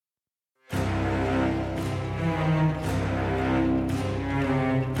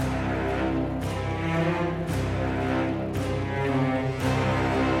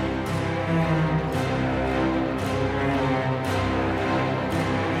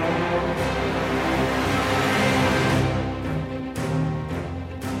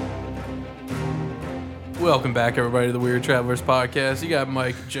Welcome back, everybody, to the Weird Travelers Podcast. You got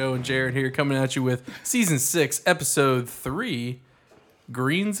Mike, Joe, and Jared here coming at you with Season 6, Episode 3,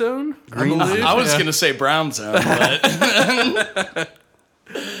 Green Zone? I was going to say Brown Zone, but...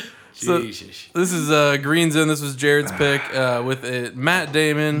 So, this is Green Zone. This was Jared's pick with Matt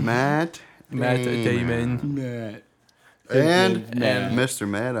Damon. Matt Damon. And Mr.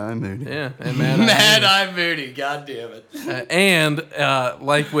 Mad Eye Moody. Yeah, and Mad Eye Moody, god damn it. And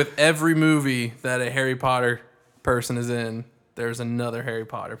like with every movie that a Harry Potter person is in, there's another Harry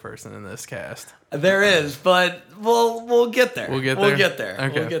Potter person in this cast. There is, but we'll get there. We'll get there? We'll get there.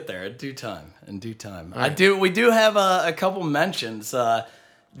 Okay. We'll get there in due time. Right. We do have a couple mentions. The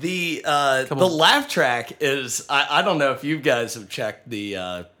laugh track is I don't know if you guys have checked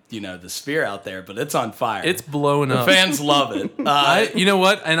the the sphere out there, but it's on fire. It's blowing up. The fans love it. You know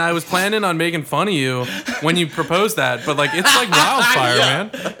what? And I was planning on making fun of you when you proposed that, but like it's like wildfire, man.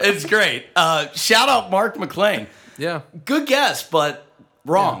 It's great. Shout out Mark McLean. Yeah. Good guess, but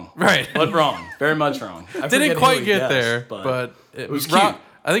wrong. Yeah, right. But wrong. Very much wrong. I Didn't forget quite who he get guessed, there, but it was cute. Rob.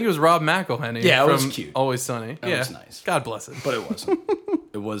 I think it was Rob McElhenney. Yeah, it from was cute. Always Sunny. That yeah, was nice. God bless it. But it wasn't.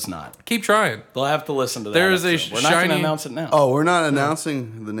 It was not. Keep trying. They'll have to listen to that. There is a episode. We're not going to shiny- announce it now. Oh, we're not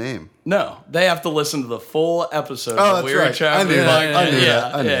announcing the name. No, they have to listen to the full episode. Oh, of that's Weird right. Travelers. I knew that. I knew Yeah,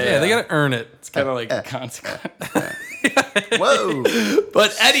 that. I knew Yeah, they got to earn it. It's kind of like a consequence. Whoa.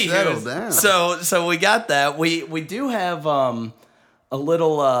 But Settle anywho, down. so we got that. We do have a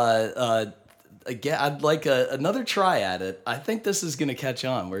little again. I'd like another try at it. I think this is going to catch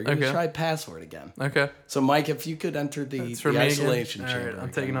on. We're going to Okay. try password again. Okay. So Mike, if you could enter the It's for me isolation again? All chamber, right,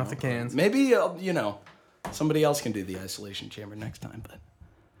 I'm taking off the cans. Maybe somebody else can do the isolation chamber next time. But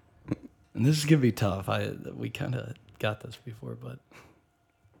and this is gonna be tough. We kind of got this before, but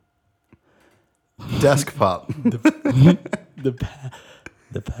Desk pop. the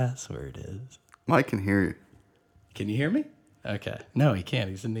password is. Mike can hear you. Can you hear me? Okay. No, he can't.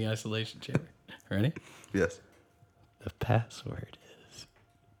 He's in the isolation chamber. Ready? Yes. The password is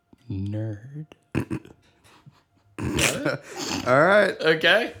nerd. All right.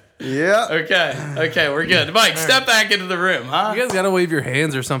 Okay. Yeah. Okay, we're good. Mike, step back into the room, huh? You guys gotta wave your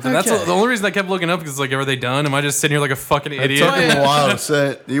hands or something. That's Okay. the only reason I kept looking up because like, are they done? Am I just sitting here like a fucking It idiot? took him a while to say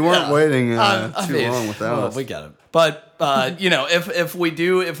it. You weren't waiting I too mean, long without well, us. we got it. But if we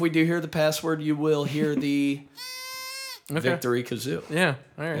do hear the password, you will hear the victory kazoo. Yeah.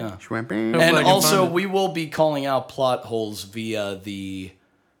 All right. Yeah. Shwamping. Hopefully I And can also, find it. we will be calling out plot holes via the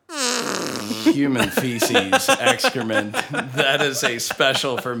human feces excrement. That is a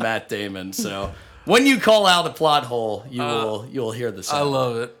special for Matt Damon. So when you call out a plot hole, you'll hear the sound. I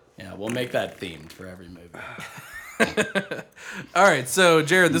love it. Yeah, we'll make that themed for every movie. All right. So,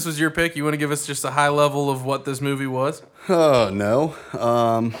 Jared, this was your pick. You want to give us just a high level of what this movie was, Oh, no.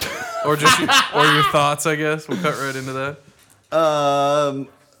 or just your thoughts? I guess we'll cut right into that.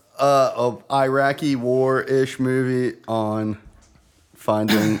 A Iraqi war-ish movie on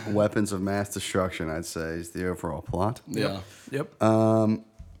finding weapons of mass destruction, I'd say, is the overall plot. Yeah. Yep.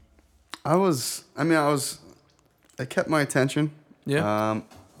 It kept my attention. Yeah.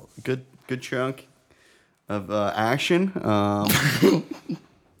 Good chunk of action.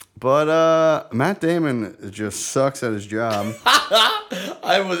 But Matt Damon just sucks at his job.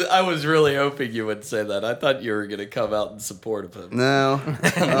 I was really hoping you would say that. I thought you were going to come out in support of him. No.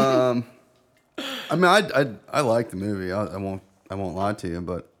 I like the movie. I won't lie to you,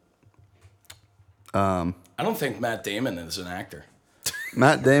 but I don't think Matt Damon is an actor.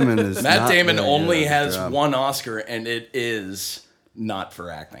 Matt Damon is Matt not Damon very only good at his has job. one Oscar, and it is not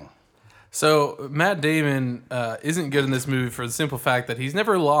for acting. So Matt Damon isn't good in this movie for the simple fact that he's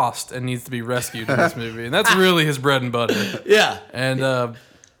never lost and needs to be rescued in this movie, and that's really his bread and butter. Yeah. And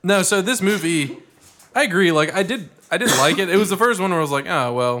no, so this movie, I agree. Like I did like it. It was the first one where I was like,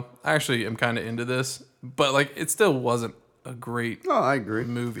 oh well, I actually am kind of into this, but like it still wasn't a great Oh, I agree.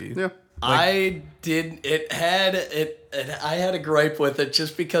 movie. Yeah. I had a gripe with it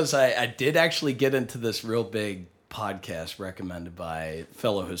just because I did actually get into this real big podcast recommended by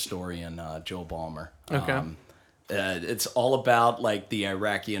fellow historian Joel Balmer. Okay. It's all about like the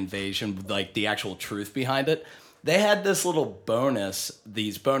Iraqi invasion, like the actual truth behind it. They had these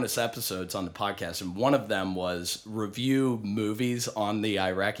bonus episodes on the podcast, and one of them was review movies on the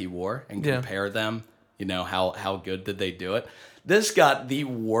Iraqi war and compare them. You know, how good did they do it? This got the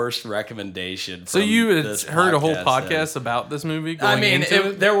worst recommendation. So from you had this heard a whole podcast, podcast about this movie? I Going mean, into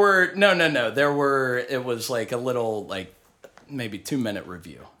it? there were no. It was like a little like maybe 2-minute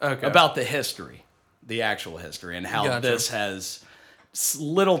review about the history, the actual history, and how Gotcha. this has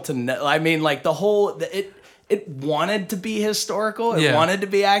little to no. I mean, like the whole it wanted to be historical. It Yeah. wanted to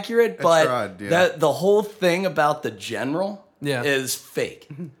be accurate, but tried, yeah. the whole thing about the general Yeah. is fake.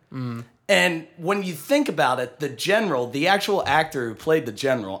 And when you think about it, the general, the actual actor who played the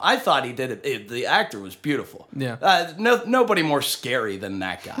general, I thought he did it. The actor was beautiful. Yeah. Nobody more scary than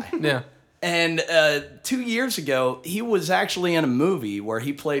that guy. Yeah. And 2 years ago, he was actually in a movie where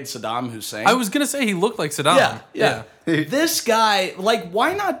he played Saddam Hussein. I was gonna say he looked like Saddam. Yeah. This guy, like,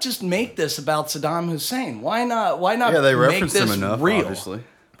 why not just make this about Saddam Hussein? Why not? Yeah, they make referenced this him enough, real? obviously.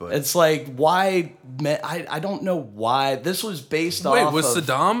 But It's like, why? I don't know why. This was based Wait, off was of...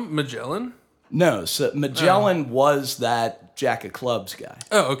 Saddam Magellan? No, so Magellan was that Jack of Clubs guy.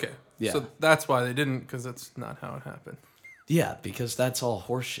 Oh, okay. Yeah. So that's why they didn't, because that's not how it happened. Yeah, because that's all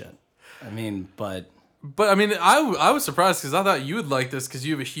horseshit. I mean, but... But I mean, I was surprised because I thought you would like this because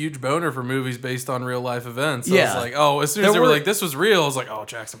you have a huge boner for movies based on real life events. So I Yeah. was like, oh, as soon as There they were were- like, this was real, I was like, oh,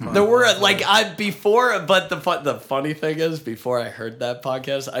 Jackson. Pollock. There were like but the funny thing is, before I heard that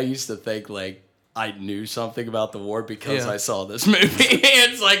podcast, I used to think like I knew something about the war because Yeah. I saw this movie.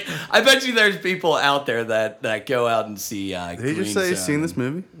 It's like I bet you there's people out there that go out and see. did he just say he's seen this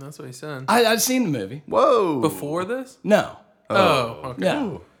movie? That's what he said. I've seen the movie. Whoa! Before this? No. Oh, okay.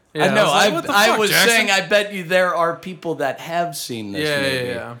 Yeah. Yeah, I know. was like, what the I fuck, was Jackson? saying. I bet you there are people that have seen this Yeah, movie.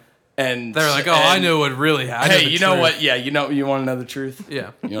 yeah. And They're like, oh, I know what really happened. Hey, you know what? Yeah, you want to know the truth?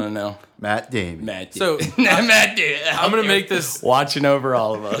 Yeah. You want to know? Matt Damon. Matt. So, Matt. I'm gonna make this. watching over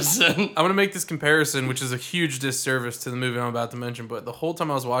all of us. I'm gonna make this comparison, which is a huge disservice to the movie I'm about to mention. But the whole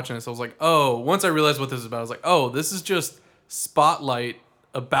time I was watching this, I was like, oh. Once I realized what this is about, I was like, oh, this is just Spotlight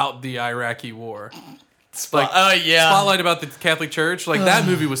about the Iraqi War. Like, oh yeah. Spotlight about the Catholic Church. Like that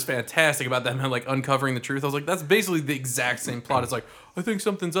movie was fantastic about them like uncovering the truth. I was like, that's basically the exact same plot. It's like, I think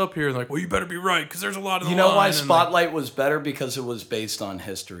something's up here, and like, well, you better be right because there's a lot of You know why Spotlight was better? Because it was based on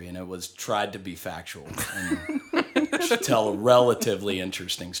history and it was tried to be factual and tell a relatively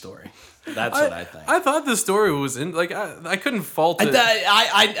interesting story. That's what I think. I thought the story was in like I couldn't fault it.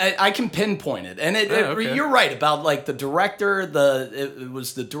 I can pinpoint it, and okay. you're right about like the director. It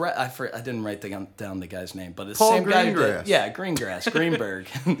was the direct. I didn't write down the guy's name, but it's the Paul same guy. Greengrass. Greengrass, Greenberg,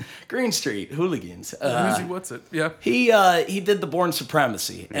 Green Street Hooligans. What's it? Yeah. He did the Born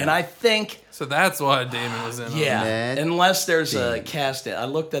Supremacy, and I think. So that's why Damon was in. on it. Yeah, Matt unless there's a casting. I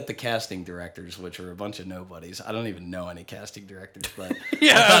looked at the casting directors, which are a bunch of nobodies. I don't even know any casting directors, but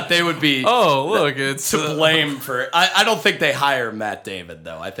Yeah. I thought they would be Oh, look, it's to blame for. I don't think they hire Matt Damon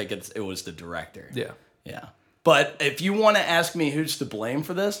though. I think it was the director. Yeah. Yeah. But if you want to ask me who's to blame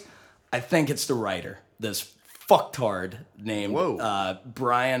for this, I think it's the writer. This fucktard named Whoa.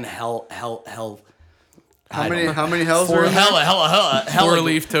 Brian Hell. How many hells are in there?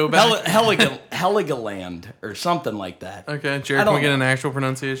 Four-leaf toe back. Heligoland or something like that. Okay, I Jared, can don't we get know. an actual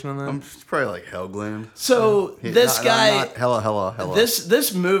pronunciation on that? It's probably like Hellgland. So this guy, Not hella.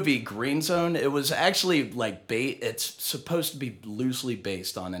 this movie Green Zone, it was actually like it's supposed to be loosely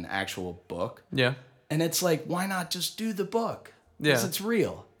based on an actual book, Yeah. and it's like, why not just do the book? Because Yeah. it's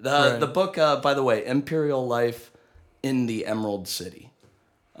real. Right. The book, by the way, Imperial Life in the Emerald City,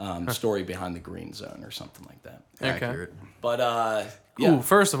 story behind the Green Zone or something like that. Okay. Accurate. But yeah. Ooh,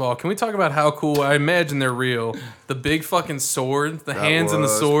 first of all, can we talk about how cool? I imagine they're real. The big fucking sword, the hands and the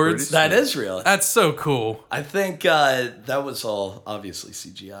was swords. pretty That is real. That's so cool. I think that was all obviously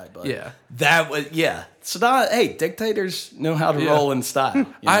CGI, but Yeah. that was So hey, dictators know how to Yeah. roll in style. You know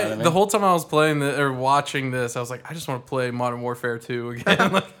what I mean? The whole time I was playing or watching this, I was like, I just want to play Modern Warfare 2 again.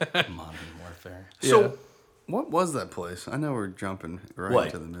 Modern Warfare. So, what was that place? I know we're jumping right What?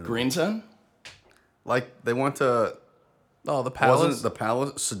 into the middle. Green Zone? Like they went to Oh, the wasn't palace. it the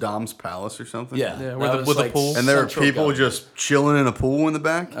palace, Saddam's palace or something? Yeah. Yeah, that with the- was with the pool. And there were central people government. just chilling in a pool in the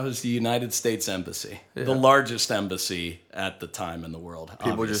back. That was the United States Embassy, the largest embassy at the time in the world.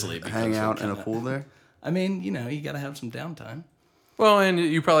 People just obviously, because hang they out in a kinda- pool there. I mean, you got to have some downtime. Well, and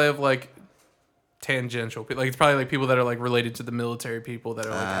you probably have like tangential people. Like it's probably like people that are like related to the military people that are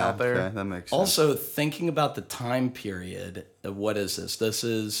like out there. Okay, that makes sense. Also, thinking about the time period, what is this? This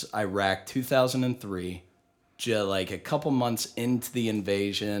is Iraq 2003, like a couple months into the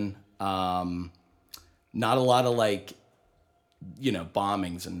invasion. Not a lot of like,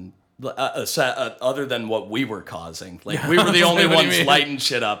 bombings and other than what we were causing. Like we were the only What do you ones mean? lighting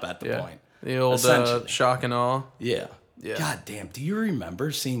shit up at the Yeah. point. The old Essentially. shock and awe. Yeah. Yeah. God damn. Do you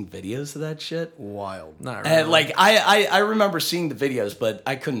remember seeing videos of that shit? wild. Not really. And like I remember seeing the videos, but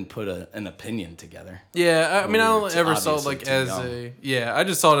I couldn't put an opinion together. Yeah, I mean, I Well, don't it's ever saw it obviously like too as young. I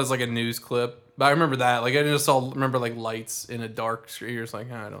just saw it as like a news clip. But I remember that. Like I just remember like lights in a dark street. You're just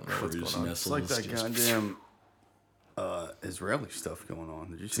like, I don't know what's Cruise going on. missiles. It's like that just- goddamn Israeli stuff going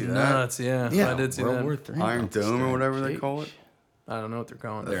on. Did you see that? Nuts, yeah. I did see World that. War III. Iron Dome or whatever they call it. I don't know what they're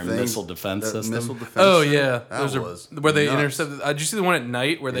calling Their it. missile defense That system. Missile defense Oh system? yeah, That those was are where they nuts. intercepted. Did you see the one at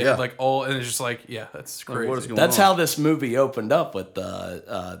night where they Yeah. had like all, and it's just like, yeah, that's Like, crazy. what is going That's on? how this movie opened up with the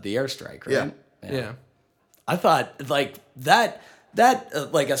airstrike, right? Yeah. I thought like that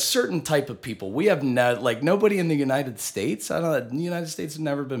like a certain type of people. We have nobody in the United States. I don't know. The United States has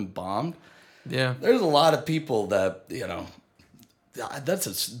never been bombed. Yeah. There's a lot of people that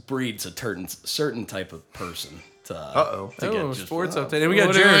breeds a certain type of person. Uh-oh. To get Oh, just- sports update. And we got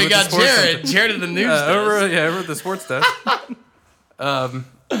What do Jared. we with got the sports Jared. update. Jared of the news. Over at the sports desk.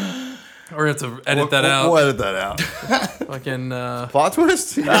 Or have to edit that out. We'll edit that out. Fucking Plot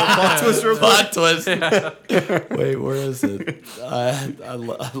twist? You got a plot twist real quick? Plot twist. Wait, where is it? I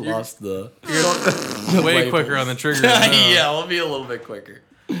lost the. way labels. quicker on the trigger. than that. Yeah, we'll be a little bit quicker.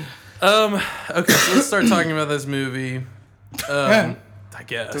 Okay, so let's start talking about this movie. I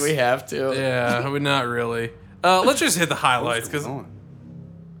guess. Do we have to? Yeah, but not really. Let's just hit the highlights What's because going on?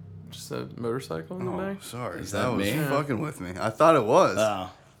 just a motorcycle in the Oh, back. sorry. Is that that was me? fucking with me. I thought it was. Oh,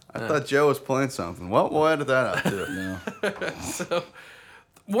 I thought Joe was playing something. Well, we'll edit that out too. no. So,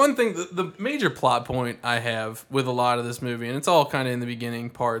 one thing, the major plot point I have with a lot of this movie, and it's all kind of in the beginning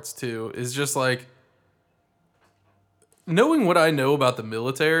parts too, is just like knowing what I know about the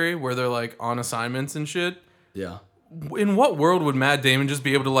military, where they're like on assignments and shit. Yeah. In what world would Matt Damon just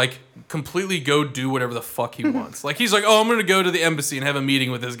be able to like completely go do whatever the fuck he wants? Like he's like, oh, I'm gonna go to the embassy and have a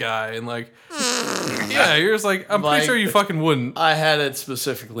meeting with this guy, and like, yeah, you're just like, I'm Like- pretty sure you fucking wouldn't. I had it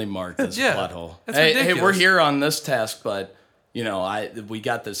specifically marked as Yeah, a plot hole. that's Hey, ridiculous. we're here on this task, but we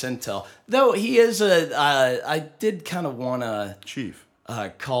got this intel. Though he is I did kind of want to Chief.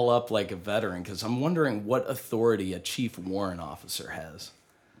 call up like a veteran because I'm wondering what authority a chief warrant officer has.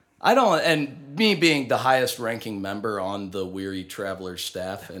 I don't, and me being the highest ranking member on the Weary Travelers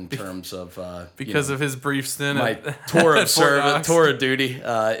staff in terms of Because of his brief stint my at tour at of Fort service, Knox. tour of duty,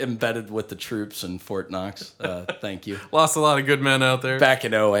 embedded with the troops in Fort Knox. Thank you. Lost a lot of good men out there. Back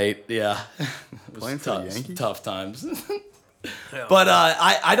in 08, yeah. It was Playing for the Yankees? tough times. But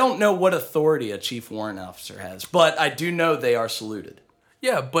I don't know what authority a chief warrant officer has, but I do know they are saluted.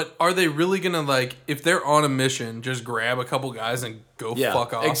 Yeah, but are they really gonna like if they're on a mission, just grab a couple guys and go Yeah,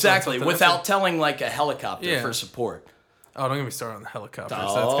 fuck off? exactly, That's without telling like a helicopter Yeah. for support. Oh, don't get me started on the helicopters.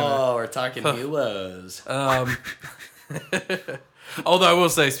 That's Oh, gonna. we're talking helos. Although I will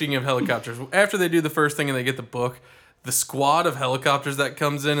say, speaking of helicopters, after they do the first thing and they get the book, the squad of helicopters that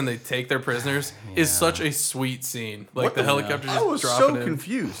comes in and they take their prisoners is such a sweet scene. Like What the the- helicopters I just was dropping so in.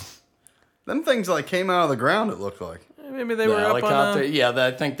 confused. Them things like came out of the ground, it looked like. Maybe they The were up helicopter, on. yeah,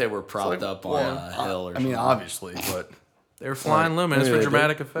 I think they were propped like, up on well, a hill or I mean, something. obviously, but They were flying low, man. It's Yeah, for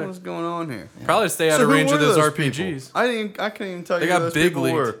dramatic dude. effect. What's going on here? Probably to stay out So of who range of were those people? RPGs. I can't even tell They you got who those big people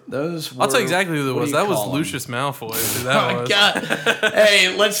leaked. were. Those I'll tell you were- exactly who that what was. do you That was call 'em? Lucius Malfoy. is Who that Oh was. God!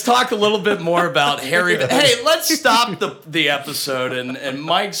 Hey, let's talk a little bit more about Harry. Hey, let's stop the episode, and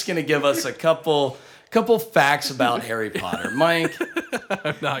Mike's gonna give us a couple facts about Harry Potter. Mike,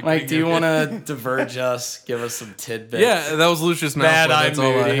 do you want to diverge us? Give us some tidbits. Yeah, that was Lucius Malfoy. Bad-Eye That's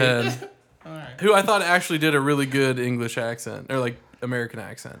all I Moody. had. Who I thought actually did a really good English accent or like American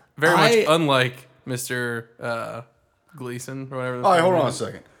accent, very much unlike Mr. Gleason or whatever. the All right, fuck hold his on a name is.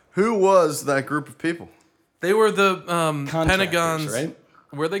 second. Who was that group of people? They were the Contractors, Pentagon's. right?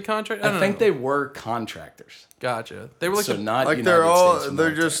 Were they contract? I think they were contractors. Gotcha. They were like So the, not Like United they're all States they're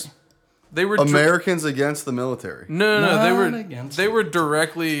military. just they were Americans against the military. No, Not they against were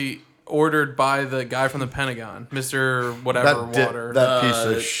directly ordered by the guy from the Pentagon, Mr. Whatever Water. That piece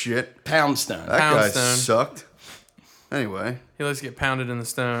of shit. Poundstone. That guy Poundstone. sucked. Anyway, He likes to get pounded in the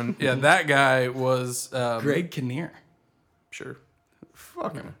stone. Yeah, that guy was Greg Kinnear. Sure.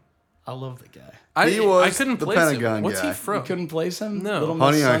 fuck him. I love the guy. I was couldn't the place Pentagon him. What's guy. he from? Couldn't place him. No. Little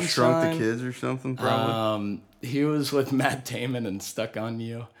Miss Honey, I Shrunk the Sunshine. Kids or something. Probably. He was with Matt Damon and Stuck on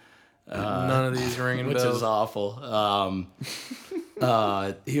You, None of these ringing which bells. is awful.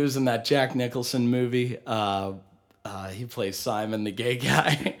 He was in that Jack Nicholson movie. He plays Simon, the gay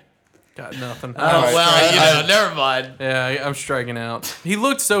guy. Got nothing. Never mind. Yeah, I'm striking out. He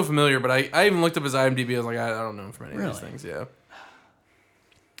looked so familiar, but I even looked up his IMDb. I was like, I don't know him from any of these Really? things. Yeah.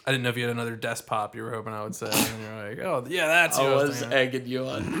 I didn't know if you had another desk pop you were hoping I would say. And you're like, oh, yeah, that's who I I was was thinking. egging you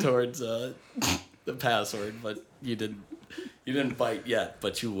on towards the password, but you didn't bite yet,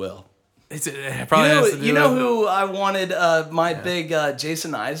 but you will. It probably has to do You know with, who I wanted my big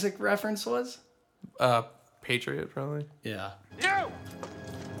Jason Isaac reference was? Patriot, probably. Yeah. You!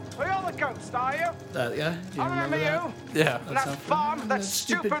 Are you the ghost, are you? Yeah. Do you I remember that? you. Yeah. And that farm, that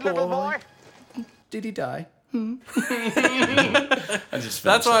stupid little boy. Did he die? I just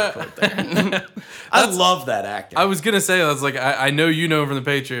That's finished why- that quote there. I love that actor. I was gonna say, I was like, I know you know him from The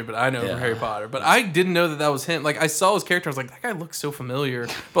Patriot, but I know him Yeah. from Harry Potter. But I didn't know that was him. Like, I saw his character, I was like, that guy looks so familiar.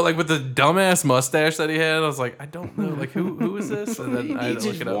 But like with the dumbass mustache that he had, I was like, I don't know, like who is this? And then I had to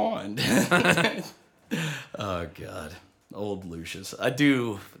look it up. wand. Oh god, old Lucius.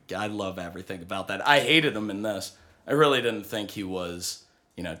 I love everything about that. I hated him in this. I really didn't think he was,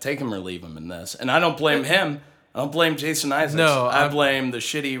 take him or leave him in this. And I don't blame him. I don't blame Jason Isaacs. No, I blame the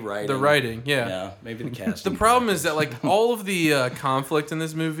shitty writing. The writing, yeah. Yeah, maybe the casting. The problem is that like all of the conflict in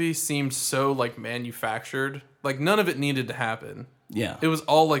this movie seemed so like manufactured. Like none of it needed to happen. Yeah. It was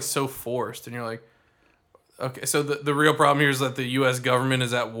all like so forced, and you're like, okay, so the real problem here is that the U.S. government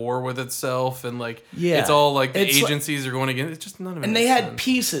is at war with itself, and like it's all like the agencies are going against. It's just none of it. And they makes had sense.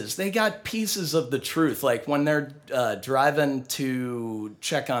 pieces. They got pieces of the truth. Like when they're driving to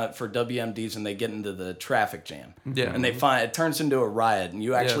check on it for WMDs and they get into the traffic jam. Yeah. And they find it turns into a riot, and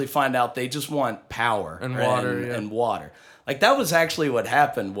you actually find out they just want power And water, yeah. and water. Like that was actually what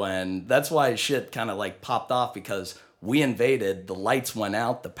happened when. That's why shit kind of like popped off, because we invaded. The lights went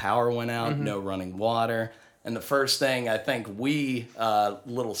out. The power went out. Mm-hmm. No running water. And the first thing I think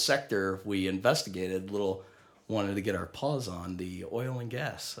little sector we investigated, wanted to get our paws on the oil and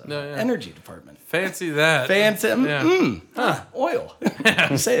gas energy department. Fancy that. Phantom, Yeah. oil.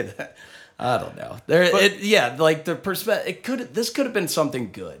 You say that. I don't know. Like the perspective. This could have been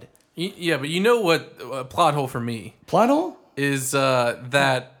something good. Yeah, but you know what plot hole for me Plot hole? is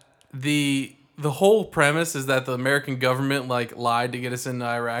that the whole premise is that the American government like lied to get us into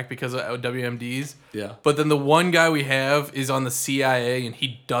Iraq because of WMDs. Yeah. But then the one guy we have is on the CIA and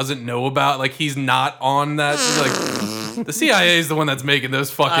he doesn't know about, like he's not on that. Like the CIA is the one that's making those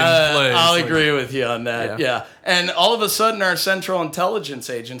fucking plays. I'll Like, agree with you on that. Yeah. And all of a sudden, our Central Intelligence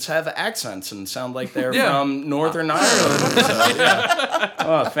agents have accents and sound like they're Yeah. from Northern Ireland. So, yeah.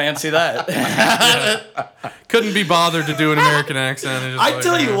 Oh, fancy that. Couldn't be bothered to do an American accent. and just I like,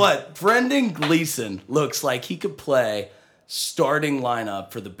 tell you what, Brendan Gleeson looks like he could play starting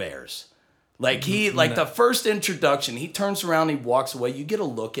lineup for the Bears. Like the first introduction, he turns around, he walks away. You get a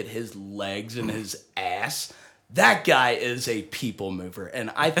look at his legs and his ass. That guy is a people mover,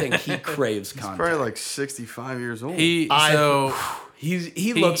 and I think he craves contact. Probably like 65 years old. He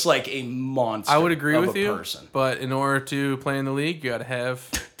looks like a monster. I would agree of with a you, person. but in order to play in the league, you got to have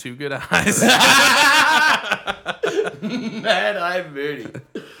two good eyes. Mad Eye Moody.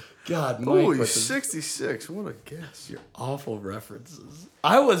 God, Mike, Oh, with he's the 66. What a guess. awful references.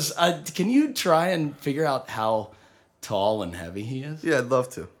 Can you try and figure out how tall and heavy he is? Yeah, I'd love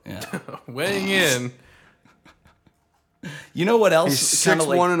to. Yeah. Weighing in. You know what else? He's kinda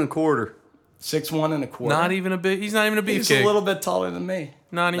 6'1" and a quarter. 6'1" and a quarter. Not even a bit. He's not even a beefcake. He's a little bit taller than me.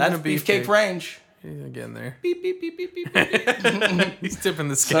 Not even That's a beefcake. beefcake range. He's getting there. Beep, beep, beep, beep, beep, beep. He's tipping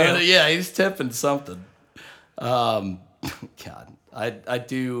the So, scale. yeah, he's tipping something. God, I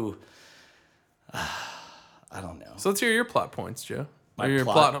do. I don't know. So let's hear your plot points, Joe. My Or your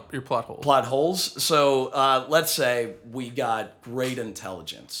plot- your plot holes. Plot holes. So let's say we got great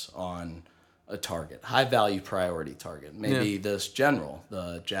intelligence on a target, high value priority target. Maybe this general,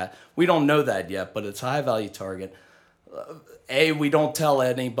 we don't know that yet, but it's a high value target. We don't tell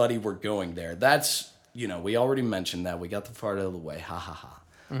anybody we're going there. That's, we already mentioned that. We got the part out of the way. Ha ha ha.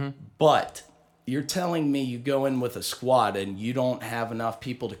 Mm-hmm. But you're telling me you go in with a squad and you don't have enough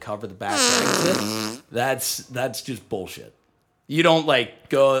people to cover the back exit? That's just bullshit. You don't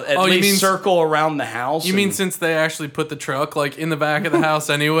go at least circle around the house. You mean since they actually put the truck in the back of the house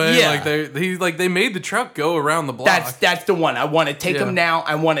anyway? Yeah. They made the truck go around the block. That's the one. I want to take him now.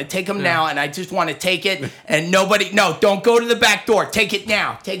 I want to take him now, and I just want to take it. And don't go to the back door. Take it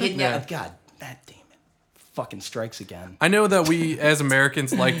now. Take it now. Yeah. God, that damn it, fucking strikes again. I know that we as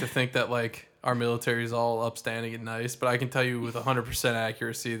Americans like to think that our military is all upstanding and nice, but I can tell you with 100%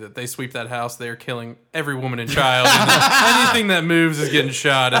 accuracy that they sweep that house, they are killing every woman and child. Anything that moves is getting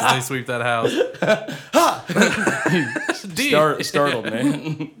shot as they sweep that house. Startled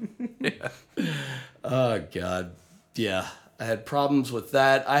me. Oh God, yeah. I had problems with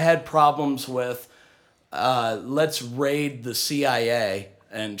that. I had problems with let's raid the CIA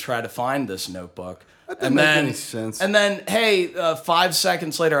and try to find this notebook. That didn't make any sense. And then, hey, 5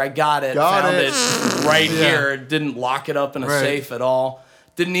 seconds later, I found it right here. Didn't lock it up in a safe at all.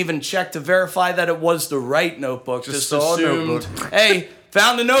 Didn't even check to verify that it was the right notebook. Just saw a assumed, notebook. hey,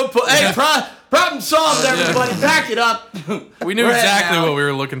 found a notebook. Hey, problem solved, everybody. Back it up. We knew exactly what we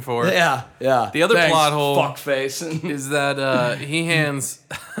were looking for. Yeah. The other plot hole fuckface. is that he hands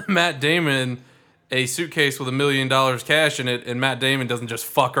Matt Damon a suitcase with $1 million cash in it, and Matt Damon doesn't just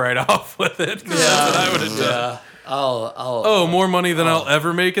fuck right off with it. 'Cause that's what I would have done. Yeah. I'll Oh, more money than I'll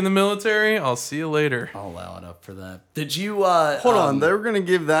ever make in the military? I'll see you later. I'll allow it up for that. Did you Hold on, they were gonna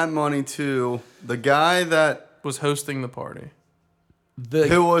give that money to the guy that Was hosting the party.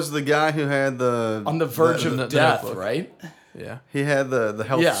 who was the guy who had the on the verge the of death, notebook. right? Yeah. he had the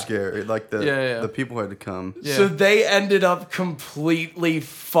health Yeah. scare, like the Yeah. the people had to come. Yeah. So they ended up completely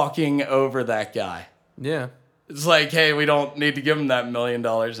fucking over that guy. Yeah. It's like, hey, we don't need to give him that $1 million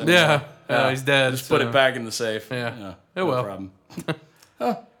anymore. Yeah. He's dead. Just put so- it back in the safe. Yeah. No well. problem.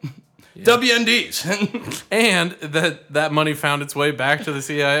 WNDs. And that money found its way back to the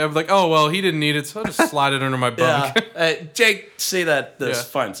CIA. I'm like, oh, well, he didn't need it, so I'll just slide it under my yeah. bunk. Jake, see that this Yeah.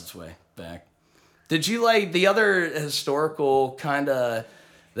 finds its way back. Did you like the other historical kind of...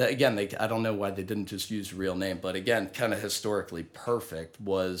 Again, I don't know why they didn't just use a real name, but again, kind of historically perfect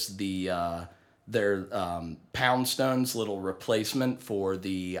was their Poundstone's little replacement for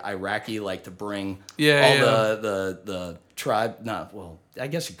the Iraqi, like to bring the tribe. I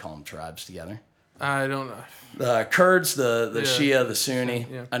guess you call them tribes together. I don't know. The Kurds, the Yeah. Shia, the Sunni.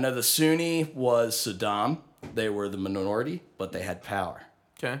 Yeah. I know the Sunni was Saddam. They were the minority, but they had power,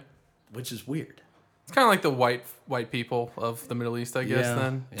 Okay. which is weird. It's kind of like the white people of the Middle East, I guess,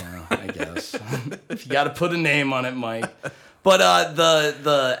 then. Yeah, I guess. If you got to put a name on it, Mike. But the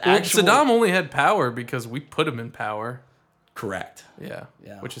Well, actual Saddam only had power because we put him in power. correct. Yeah.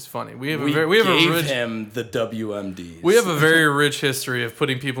 Yeah. Which is funny. We have We a gave rich him the WMDs. We have a very rich history of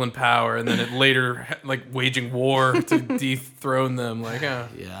putting people in power and then it later like waging war to dethrone them. Like, yeah.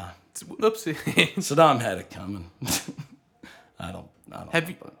 oopsie. Saddam had it coming. I don't. Have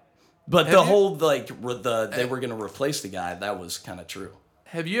you But have the you- whole like they were gonna replace the guy. That was kind of true.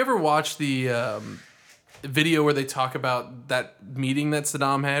 have you ever watched the video where they talk about that meeting that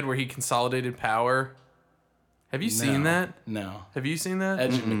Saddam had where he consolidated power? Have you seen that? No. Have you seen that?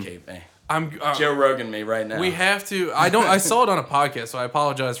 Educate me. I'm Joe Rogan me right now. We have to. I saw it on a podcast, so I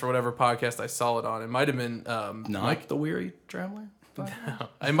apologize for whatever podcast I saw it on. It might have been Not the Weary Traveler.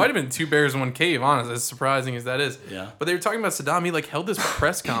 It might have been Two Bears in One Cave, honestly, as surprising as that is. Yeah. But they were talking about Saddam. He like held this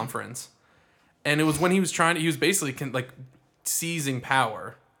press conference, and it was when he was basically seizing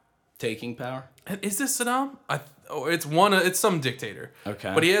power. Taking power. And is this Saddam? It's some dictator.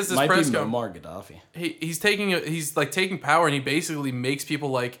 Okay. But he has this Might press be conference. Muammar Gaddafi. He's taking power, and he basically makes people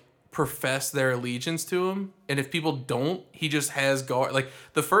like profess their allegiance to him. And if people don't, he just has guard. Like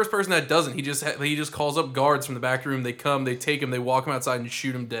the first person that doesn't, he just calls up guards from the back room. They come, they take him, they walk him outside and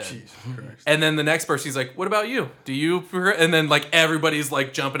shoot him dead. And then the next person, he's like, "What about you? Do you?" And then like everybody's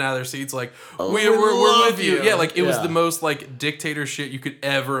like jumping out of their seats, like we're with you. Yeah, like it was the most like dictator shit you could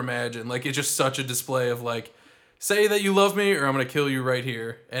ever imagine. Like it's just such a display of like, say that you love me or I'm gonna kill you right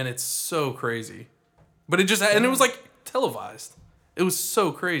here, and it's so crazy. But it was like televised. It was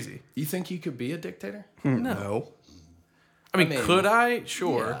so crazy. You think you could be a dictator? No. I mean, mean, could I?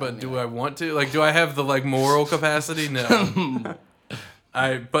 Sure, yeah, but do I want to? Like, do I have the like moral capacity? No.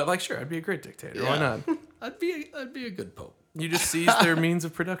 But like, sure, I'd be a great dictator. Why not? I'd be a good pope. You just seize their means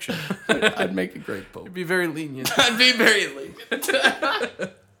of production. I'd make a great pope. Be very lenient. I'd be very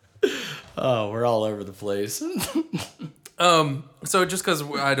lenient. Oh, we're all over the place. So just because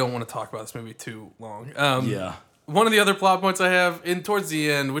I don't want to talk about this movie too long. Yeah. One of the other plot points I have towards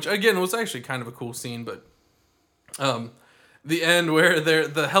the end, which again was actually kind of a cool scene, but the end where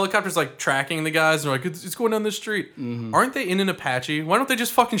the helicopter's like tracking the guys and they're like, it's going down this street. Mm-hmm. Aren't they in an Apache? Why don't they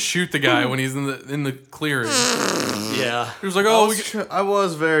just fucking shoot the guy when he's in the clearing? Yeah. He was like, I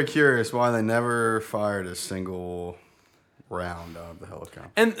was very curious why they never fired a single round out of the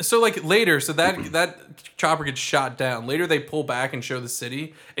helicopter. and so like later, so that chopper gets shot down. Later they pull back and show the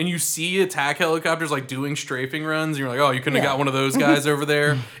city, and you see attack helicopters like doing strafing runs. And you're like, oh, you couldn't have got one of those guys over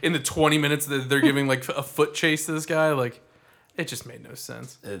there in the 20 minutes that they're giving like a foot chase to this guy. Like, it just made no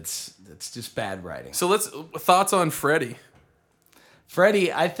sense. It's just bad writing. So thoughts on Freddy?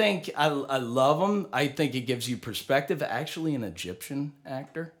 Freddie, I think I love him. I think it gives you perspective. Actually, an Egyptian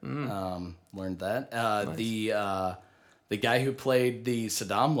actor. Learned that. Nice. The guy who played the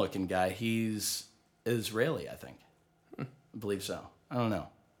Saddam-looking guy, he's Israeli, I think. I believe so. I don't know.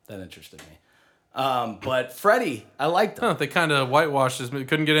 That interested me. But Freddie, I liked him. Huh, they kind of whitewashed this.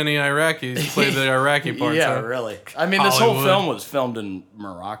 Couldn't get any Iraqis to play the Iraqi parts. Yeah, huh? really. I mean, this whole Hollywood. film was filmed in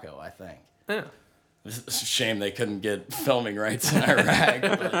Morocco, I think. Yeah. It's a shame they couldn't get filming rights in Iraq.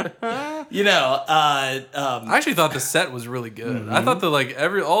 But, you know, I actually thought the set was really good. I thought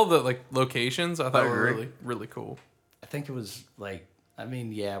all the locations I thought were agree. really, really cool. I think it was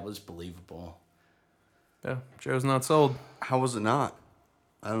it was believable. Yeah, Joe's not sold. How was it not?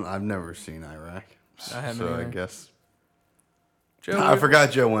 I've never seen Iraq. I haven't so I either. guess. Joe, I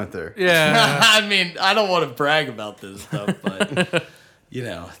forgot Joe went there. Yeah. I mean, I don't want to brag about this stuff, but you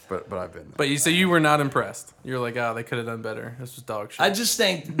know, But I've been there. But you say you were not impressed. You're like, oh, they could have done better. This was dog shit. I just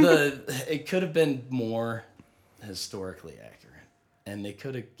think it could have been more historically accurate, and they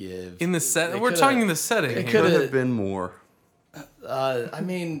could have give in the set, they we're coulda- talking the setting. It here. could Could have have been more. I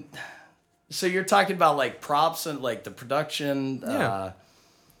mean, so you're talking about like props and like the production. Yeah.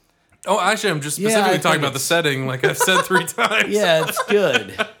 Oh, actually, I'm just Yeah, I specifically think talking about the it's- setting, like I've said 3 times. Yeah, it's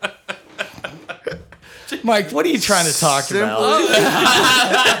good. Mike, what are you trying to talk about?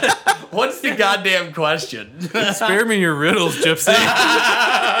 What's the goddamn question? Spare me your riddles, Gypsy.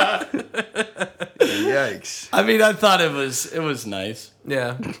 Yikes. I mean, I thought it was nice.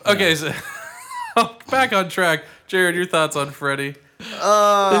 Yeah. Okay, so back on track. Jared, your thoughts on Freddy?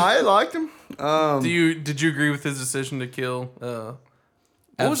 I liked him. Did you agree with his decision to kill?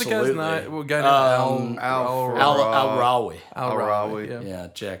 What was the guy's Absolutely. name? Guy named Al Al Rawi. Al Rawi. Yeah. Yeah,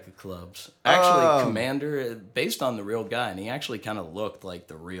 Jack of Clubs. Actually, Commander, based on the real guy, and he actually kind of looked like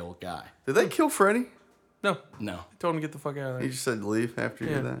the real guy. Did they kill Freddy? No, No. told him to get the fuck out of He there. just said leave after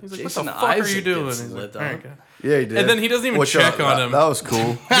you Yeah. did that. He's like, Jason what the fuck are you Isaac doing? gets He's like, lit "All right, up." go." Yeah, he did. And then he doesn't even check on him. That was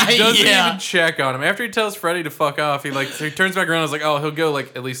cool. He doesn't Yeah. even check on him. After he tells Freddy to fuck off, he turns back around and is like, oh, he'll go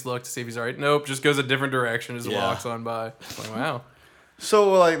at least look to see if he's alright. Nope, just goes a different direction, just Yeah. walks on by. It's like, wow.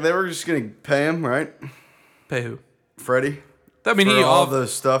 So they were just gonna pay him, right? Pay who? Freddie. I mean, For he all all the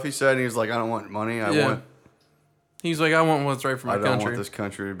stuff he said, and he was like, I don't want money. He's like, I want what's right for my I don't country. want this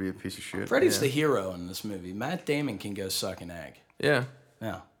country to be a piece of shit. Freddy's the hero in this movie. Matt Damon can go suck an egg. Yeah.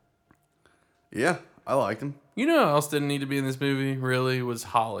 Yeah. Yeah, I liked him. You know who else didn't need to be in this movie, really, was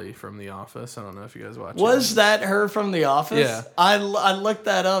Holly from The Office. I don't know if you guys watched it. Was that her from The Office? Yeah. I looked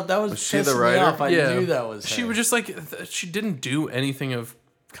that up. That was she pissing the me writer? off. I Yeah. knew that was her. She was just she didn't do anything of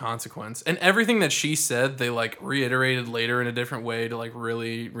consequence. And everything that she said, they reiterated later in a different way to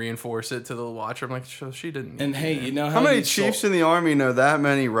really reinforce it to the watcher. I'm like, she didn't. And hey, you know How many you chiefs in the army know that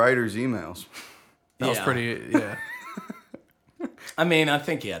many writers' emails? That was Yeah. pretty, yeah. I mean, I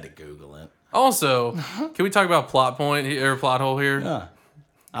think you had to Google it. Also, can we talk about plot hole here? Yeah.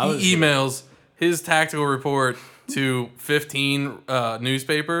 He emails his tactical report to 15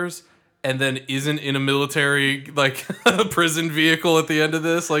 newspapers and then isn't in a military prison vehicle at the end of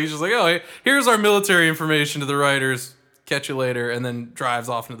this. He's just like, oh, hey, here's our military information to the writers. Catch you later, and then drives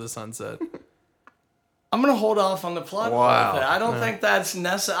off into the sunset. I'm gonna hold off on the plot Wow. hole. I don't think that's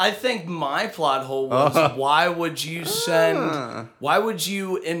necessary. I think my plot hole was why would you why would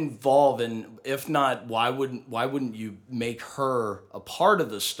you involve, and if not, why wouldn't you make her a part of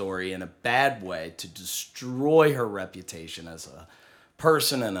the story in a bad way to destroy her reputation as a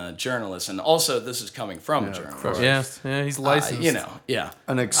person and a journalist? And also, this is coming from a journalist. Yeah, he's licensed. Yeah.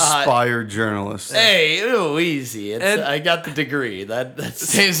 An expired journalist. Hey, ooh, easy. I got the degree. That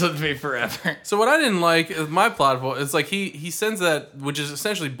stays with me forever. So what I didn't like is my plot hole is he sends that, which is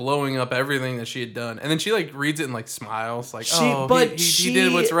essentially blowing up everything that she had done, and then she reads it and smiles he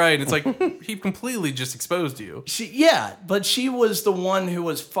did what's right. And it's he completely just exposed you. But she was the one who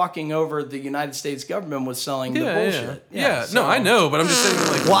was fucking over the United States government was selling the bullshit. Yeah. So No, I know, but I'm just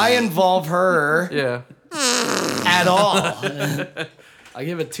saying why involve her Yeah. at all? I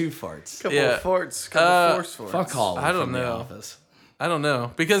give it 2 farts. Couple Yeah. of farts. Couple force farts. Fuck Holly I don't from The know. Office. I don't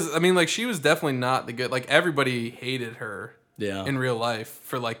know because she was definitely not the good. Everybody hated her. Yeah. In real life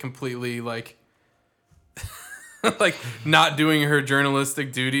for completely not doing her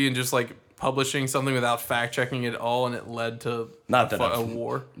journalistic duty and just publishing something without fact checking it all, and it led to Not that a I've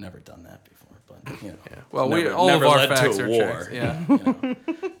war. never done that before, but Well, never- all of never our led to facts a are war. checked.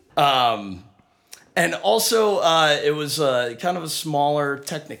 Yeah. And also, it was kind of a smaller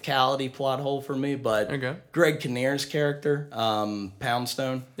technicality plot hole for me, but Okay. Greg Kinnear's character,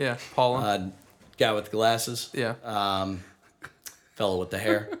 Poundstone, Yeah. Paula. guy with glasses, yeah. fellow with the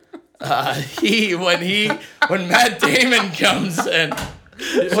hair. When Matt Damon comes in, I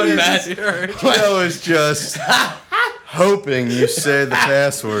was just hoping you say the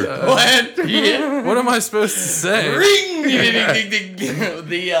password. What am I supposed to say?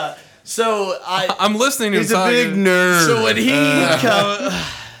 I'm listening to He's him a talk. big nerd. So when he comes,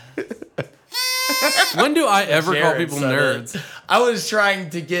 When do I ever call Jared people said nerds? it. I was trying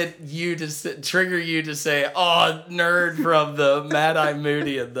to get you to trigger you to say, "Oh, nerd from the Mad Eye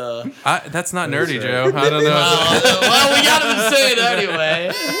Moody and the." That's not nerdy, Joe. I don't know. Well, we got him to say it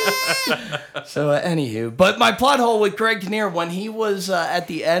anyway. So, anywho, but my plot hole with Greg Kinnear when he was at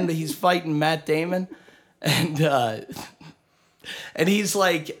the end, he's fighting Matt Damon, and he's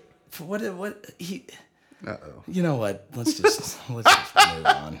like, what he. Uh-oh. You know what? Let's just move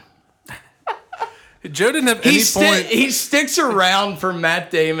on. Joe didn't have any point. He sticks around for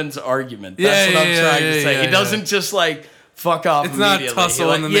Matt Damon's argument. That's what I'm trying to say. He doesn't just like fuck off. It's not immediately.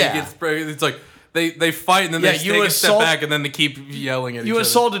 tussle and then they get sprayed. It's like they fight and then they take a step back and then they keep yelling at each other. You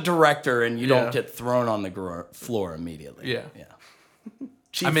assault a director and you don't get thrown on the floor immediately. Yeah.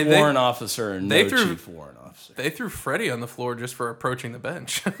 Chief warrant officer and no chief warrant officer. They threw Freddie on the floor just for approaching the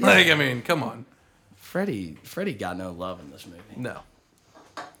bench. Like, I mean, come on. Freddie got no love in this movie. No.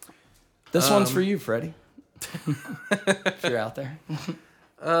 This one's for you, Freddie. If you're out there.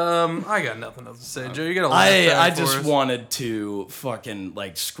 I got nothing else to say, Joe. You got a I just wanted to fucking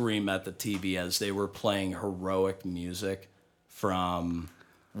like scream at the TV as they were playing heroic music from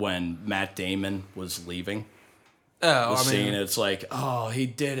when Matt Damon was leaving. Oh, I mean, mean, it's like, oh, he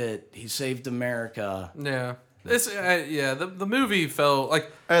did it. He saved America. Yeah. It's the movie felt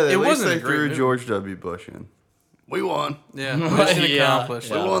like Hey, it at least wasn't they a great threw movie. George W. Bush in. We won. Yeah, mission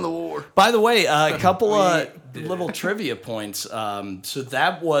accomplished. We won the war. By the way, a couple of little trivia points. So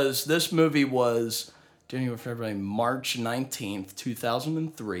this movie was January, February, March 19th,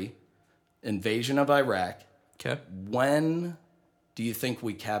 2003, invasion of Iraq. Okay. When do you think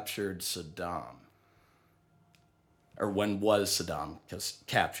we captured Saddam? Or when was Saddam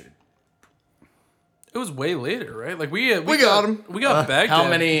captured? It was way later, right? Like we got him. We got Baghdad. How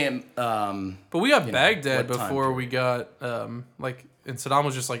many? But we got Baghdad what time before we got and Saddam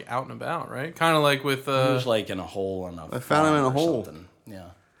was just like out and about, right? Kind of like with He was like in a hole on a. I found him in a farm or hole. something. Yeah.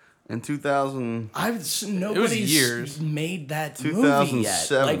 In 2000, Nobody's years. made that movie yet.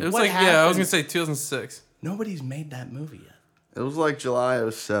 2007. Like, it was what like I was happened? gonna say 2006. Nobody's made that movie yet. it was like July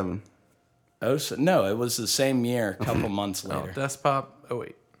 07. Oh no! It was the same year, a couple months Oh, later. Despot. Oh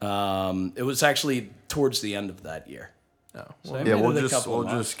wait. It was actually towards the end of that year. Oh. So Well, they Yeah, made we'll it a couple of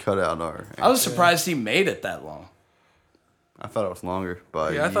months. just cut out our. I was surprised he made it that long. I thought it was longer.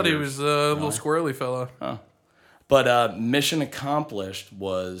 By yeah, I thought he years. was a little squirrely fella. But Mission Accomplished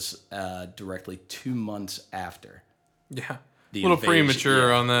was directly 2 months after. Yeah. The A little invasion, premature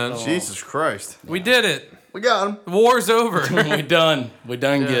yeah. on that. Jesus Christ. We did it. We got him. The war's over. We done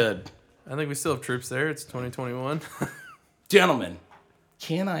good. I think we still have troops there. It's 2021. Gentlemen,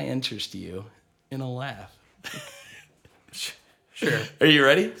 can I interest you in a laugh? Sure. Are you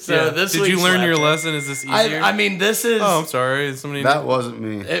ready? So this Did you week's learn your laugh lesson? Is this easier? I mean, this is. oh, I'm sorry. Is somebody? That wasn't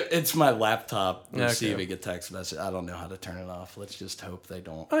me. It's my laptop Okay. receiving a text message. I don't know how to turn it off. Let's just hope they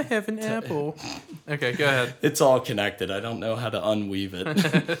don't. I have an apple. Okay, go ahead. It's all connected. I don't know how to unweave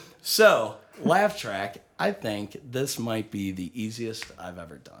it. So, laugh track. I think this might be the easiest I've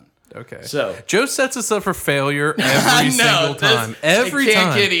ever done. Okay. So, Joe sets us up for failure I every know, single time. Every it can't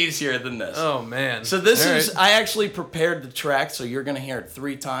time. get easier than this. Oh man. So this All is, right. I actually prepared the track, so you're going to hear it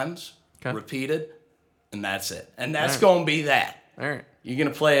 3 times, Okay. repeated, and that's it. And that's All right. going to be that. All right. You're going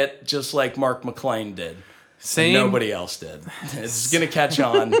to play it just like Mark McClane did. Same. Nobody else did. It's going to catch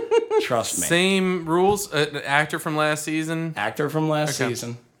on. Trust me. Same rules. An actor from last season. Actor from last Okay.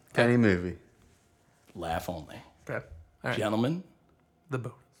 season. Any movie. Laugh only. Okay. All right. Gentlemen, The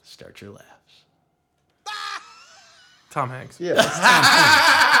boat. start your laughs. Tom Hanks. Yeah.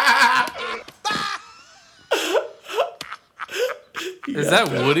 Is that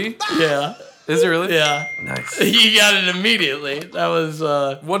Woody? Yeah. Is it really? Yeah. Nice. You got it immediately. That was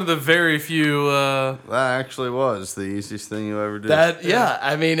One of the very few. That actually was the easiest thing you ever did. that. Yeah,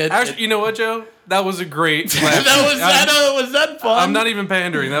 I mean, Actually, you know what, Joe? That was a great. laugh was that fun? I'm not even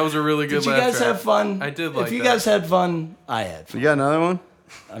pandering. That was a really good. Did you laugh guys track. have fun? I did like If you that. guys had fun, I had fun. You got another one?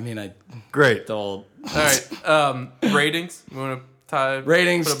 I mean, I Great. told All right. Ratings. We want to tie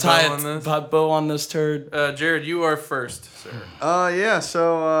ratings. Put a Tie bow on this. a bow on this turd. Jared, you are first, sir. Yeah,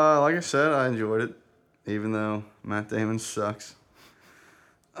 so like I said, I enjoyed it. Even though Matt Damon sucks.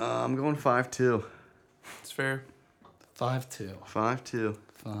 I'm going 5-2. It's fair. 5-2. 5-2.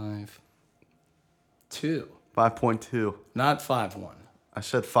 5-2. 5.2. Not 5-1. I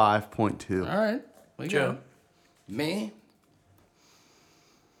said 5.2. All right. We Joe. go. Me.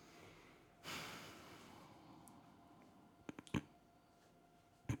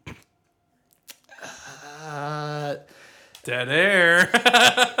 Dead air.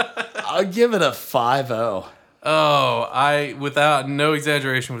 I'll give it a 5-0. Oh, I, without no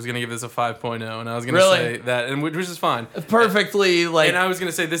exaggeration, was going to give this a 5.0, and I was going to Really? say that, and which is fine. Perfectly, like, And I was going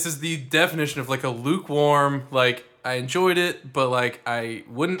to say this is the definition of like a lukewarm, like I enjoyed it, but like I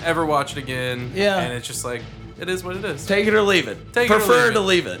wouldn't ever watch it again. Yeah. And it's just like It is what it is. Take it or leave it. Take it or Prefer leave to it.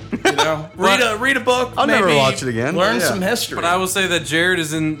 leave it. You know, read a book. I'll never maybe watch it again, Learn but yeah. some history. But I will say that Jared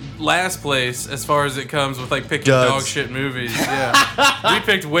is in last place as far as it comes with like picking Duds. dog shit movies. Yeah, we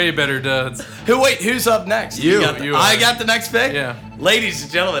picked way better duds. Who's up next? You. I got the next pick? Yeah. Ladies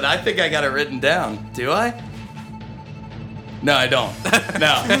and gentlemen, I think I got it written down. Do I? No, I don't.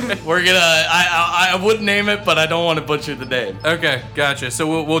 No. We're gonna I would name it, but I don't want to butcher the name. Okay, gotcha.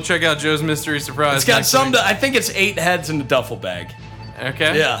 So we'll check out Joe's mystery surprise. It's got next some week. I think it's 8 heads in a duffel bag.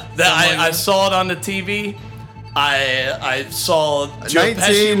 Okay. Yeah. I saw it on the TV. I saw Joe Pesci was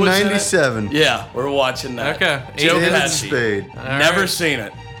in it. 1997. Yeah, we're watching that. Okay. Joe David Pesci. Spade. All Never right. seen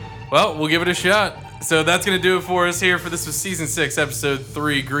it. Well, we'll give it a shot. So that's going to do it for us here for this was season 6, episode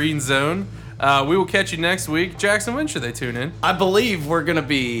 3, Green Zone. We will catch you next week. Jackson, when should they tune in? I believe we're gonna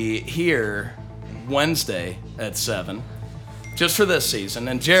be here Wednesday at 7, just for this season.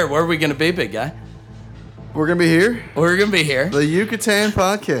 And Jared, where are we gonna be, big guy? We're going to be here. We're gonna be here. The Yucatan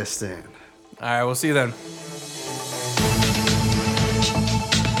Podcast Stand. All right, we'll see you then.